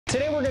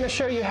Today we're going to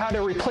show you how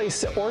to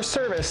replace or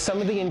service some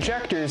of the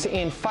injectors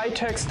in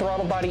FiTech's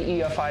Throttle Body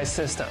EFI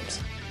systems.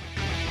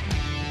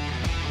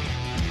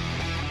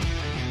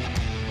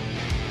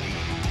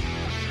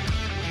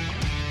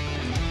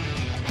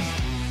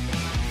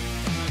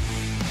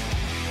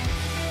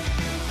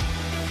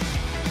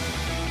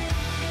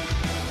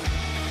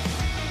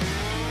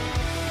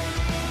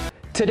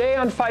 Today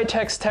on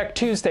FiTech's Tech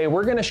Tuesday,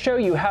 we're going to show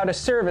you how to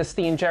service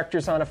the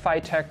injectors on a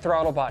FiTech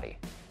throttle body.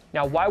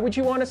 Now, why would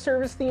you want to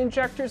service the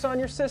injectors on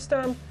your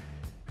system?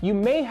 You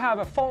may have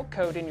a fault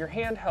code in your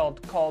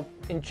handheld called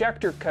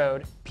injector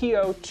code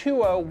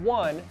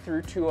P0201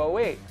 through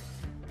 208.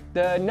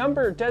 The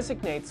number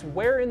designates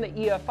where in the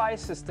EFI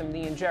system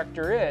the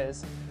injector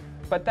is,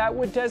 but that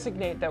would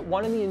designate that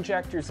one of the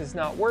injectors is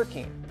not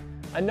working.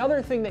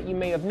 Another thing that you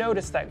may have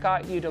noticed that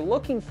got you to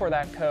looking for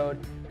that code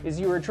is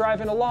you were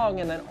driving along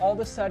and then all of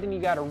a sudden you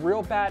got a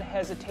real bad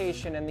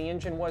hesitation and the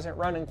engine wasn't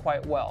running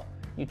quite well.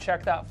 You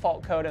check that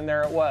fault code and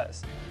there it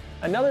was.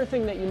 Another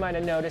thing that you might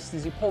have noticed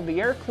is you pulled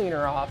the air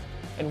cleaner off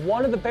and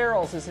one of the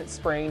barrels isn't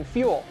spraying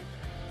fuel.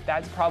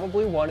 That's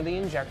probably one of the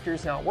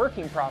injectors not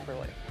working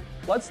properly.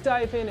 Let's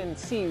dive in and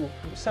see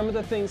some of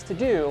the things to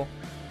do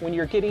when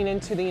you're getting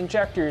into the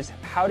injectors,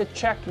 how to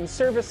check and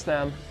service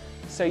them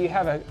so you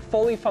have a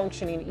fully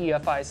functioning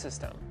EFI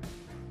system.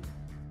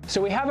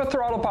 So we have a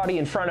throttle body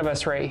in front of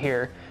us right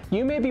here.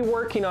 You may be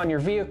working on your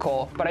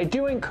vehicle, but I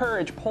do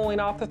encourage pulling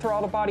off the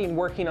throttle body and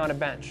working on a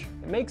bench.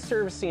 It makes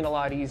servicing a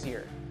lot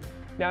easier.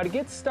 Now to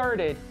get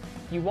started,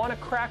 you want to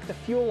crack the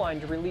fuel line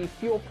to relieve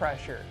fuel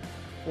pressure.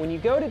 When you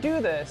go to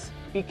do this,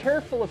 be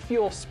careful of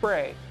fuel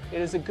spray.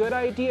 It is a good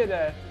idea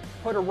to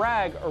put a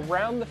rag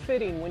around the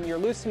fitting when you're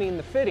loosening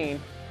the fitting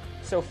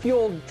so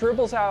fuel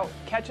dribbles out,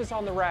 catches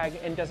on the rag,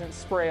 and doesn't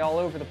spray all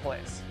over the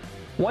place.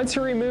 Once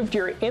you removed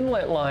your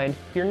inlet line,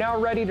 you're now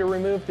ready to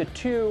remove the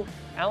two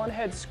Allen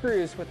head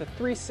screws with a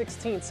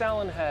 3/16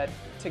 Allen head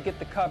to get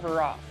the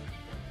cover off.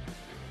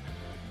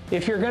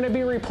 If you're going to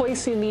be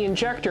replacing the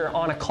injector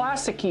on a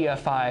classic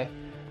EFI,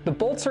 the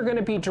bolts are going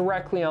to be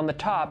directly on the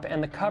top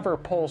and the cover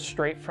pulls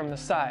straight from the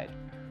side.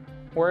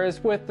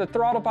 Whereas with the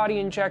throttle body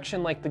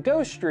injection like the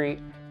Ghost Street,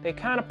 they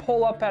kind of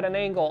pull up at an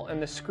angle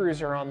and the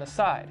screws are on the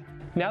side.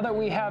 Now that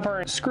we have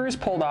our screws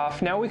pulled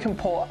off, now we can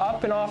pull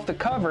up and off the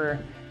cover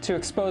to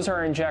expose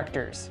our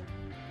injectors.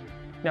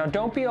 Now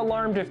don't be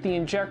alarmed if the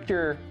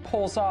injector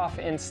pulls off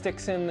and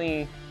sticks in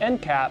the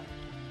end cap.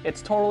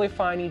 It's totally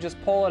fine, you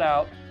just pull it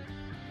out.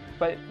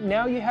 But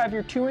now you have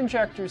your two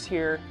injectors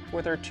here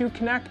with our two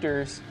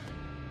connectors.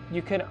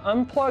 You can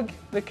unplug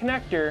the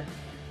connector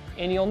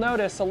and you'll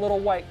notice a little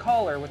white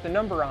collar with a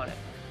number on it.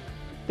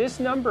 This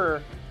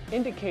number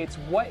indicates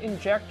what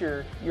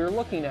injector you're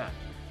looking at.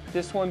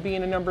 This one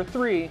being a number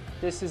 3,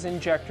 this is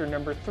injector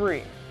number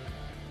 3.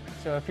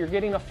 So if you're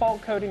getting a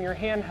fault code in your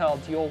handheld,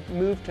 you'll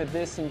move to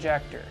this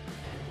injector.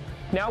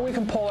 Now we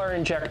can pull our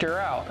injector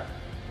out.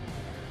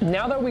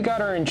 Now that we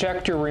got our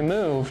injector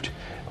removed,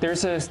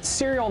 there's a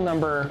serial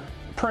number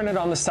printed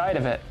on the side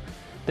of it.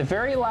 The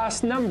very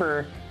last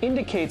number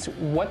indicates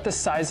what the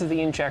size of the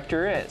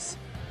injector is.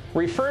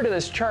 Refer to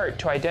this chart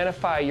to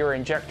identify your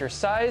injector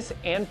size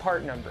and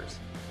part numbers.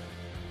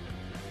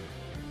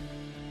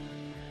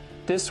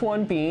 This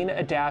one being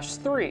a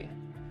 -3.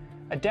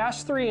 A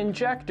 -3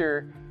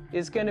 injector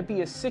is going to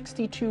be a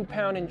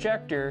 62-pound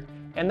injector,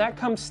 and that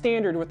comes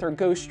standard with our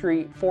Ghost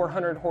Street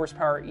 400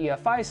 horsepower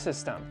EFI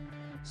system.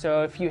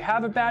 So if you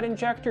have a bad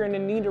injector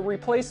and need a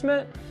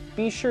replacement,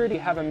 be sure to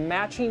have a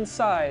matching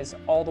size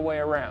all the way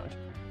around.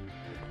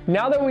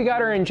 Now that we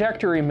got our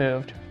injector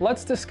removed,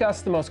 let's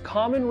discuss the most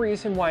common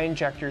reason why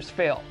injectors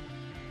fail.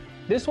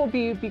 This will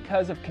be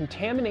because of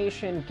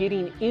contamination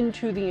getting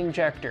into the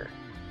injector.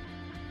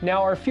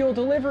 Now our fuel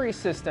delivery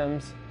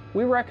systems,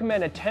 we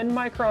recommend a 10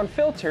 micron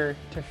filter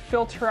to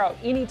filter out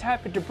any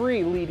type of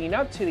debris leading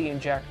up to the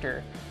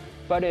injector.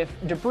 But if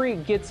debris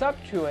gets up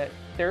to it,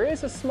 there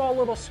is a small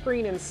little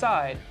screen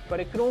inside, but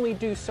it could only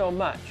do so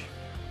much.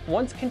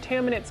 Once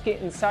contaminants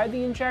get inside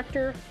the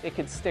injector, it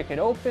could stick it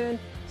open,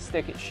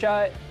 stick it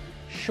shut,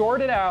 short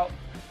it out,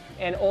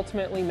 and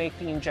ultimately make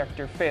the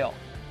injector fail.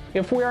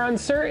 If we are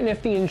uncertain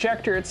if the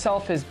injector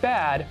itself is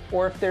bad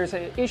or if there's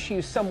an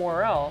issue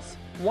somewhere else,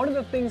 one of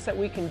the things that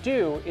we can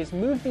do is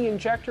move the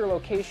injector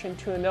location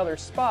to another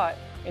spot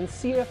and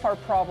see if our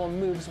problem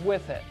moves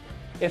with it.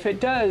 If it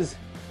does,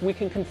 we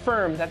can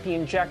confirm that the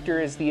injector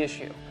is the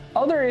issue.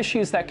 Other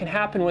issues that can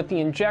happen with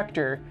the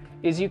injector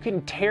is you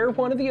can tear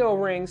one of the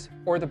O-rings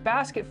or the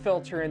basket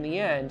filter in the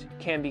end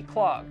can be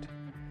clogged.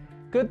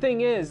 Good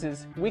thing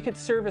is we could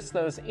service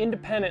those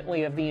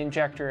independently of the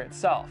injector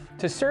itself.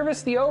 To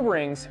service the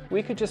O-rings,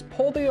 we could just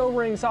pull the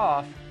O-rings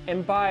off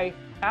and buy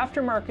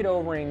aftermarket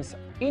O-rings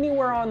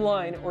anywhere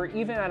online or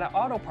even at an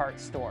auto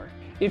parts store.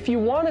 If you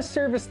want to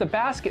service the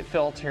basket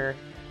filter,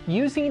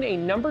 using a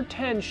number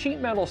 10 sheet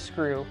metal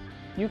screw,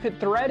 you could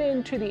thread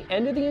into the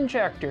end of the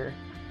injector.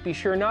 Be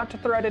sure not to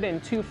thread it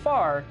in too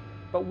far,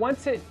 but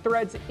once it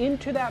threads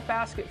into that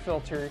basket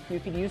filter,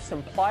 you could use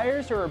some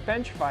pliers or a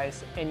bench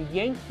vise and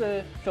yank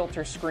the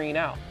filter screen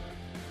out.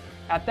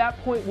 At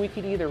that point, we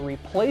could either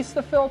replace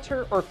the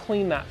filter or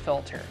clean that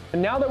filter.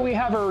 And now that we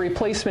have a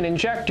replacement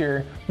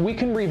injector, we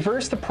can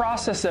reverse the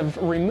process of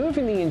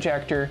removing the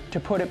injector to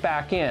put it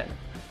back in.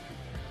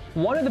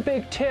 One of the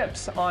big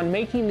tips on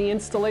making the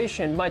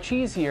installation much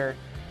easier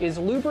is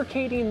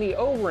lubricating the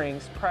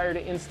O-rings prior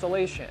to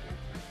installation.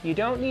 You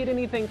don't need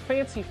anything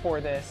fancy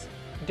for this.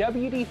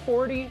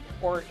 WD-40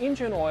 or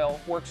engine oil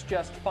works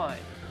just fine.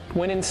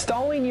 When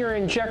installing your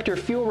injector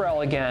fuel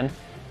rail again,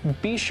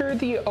 be sure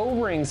the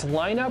O-rings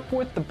line up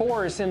with the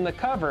bores in the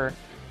cover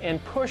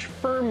and push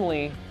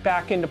firmly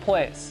back into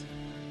place.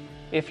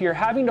 If you're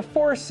having to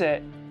force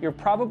it, you're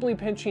probably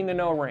pinching an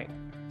O-ring.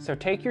 So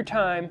take your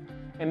time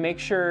and make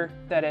sure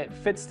that it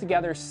fits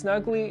together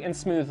snugly and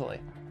smoothly.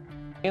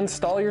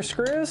 Install your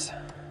screws.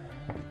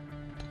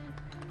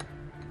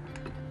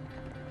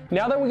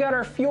 Now that we got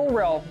our fuel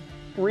rail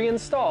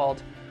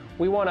reinstalled,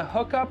 we want to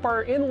hook up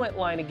our inlet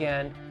line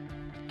again,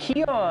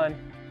 key on,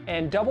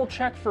 and double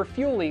check for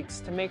fuel leaks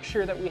to make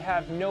sure that we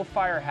have no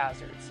fire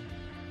hazards.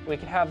 We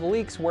could have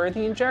leaks where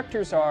the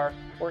injectors are,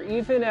 or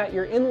even at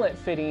your inlet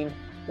fitting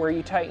where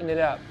you tighten it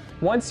up.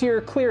 Once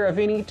you're clear of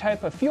any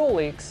type of fuel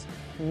leaks,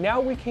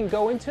 now we can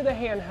go into the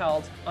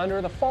handheld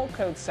under the fault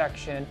code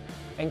section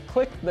and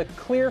click the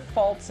clear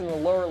faults in the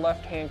lower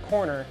left hand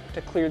corner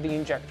to clear the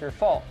injector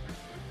fault.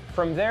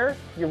 From there,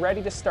 you're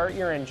ready to start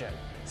your engine.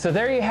 So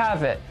there you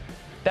have it.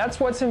 That's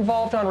what's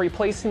involved on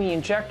replacing the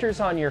injectors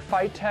on your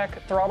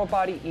FiTech Throttle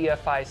Body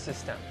EFI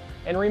system.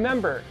 And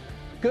remember,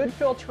 good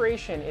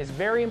filtration is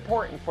very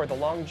important for the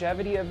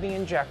longevity of the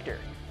injector.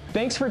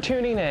 Thanks for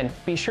tuning in.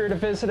 Be sure to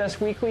visit us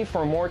weekly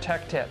for more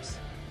tech tips.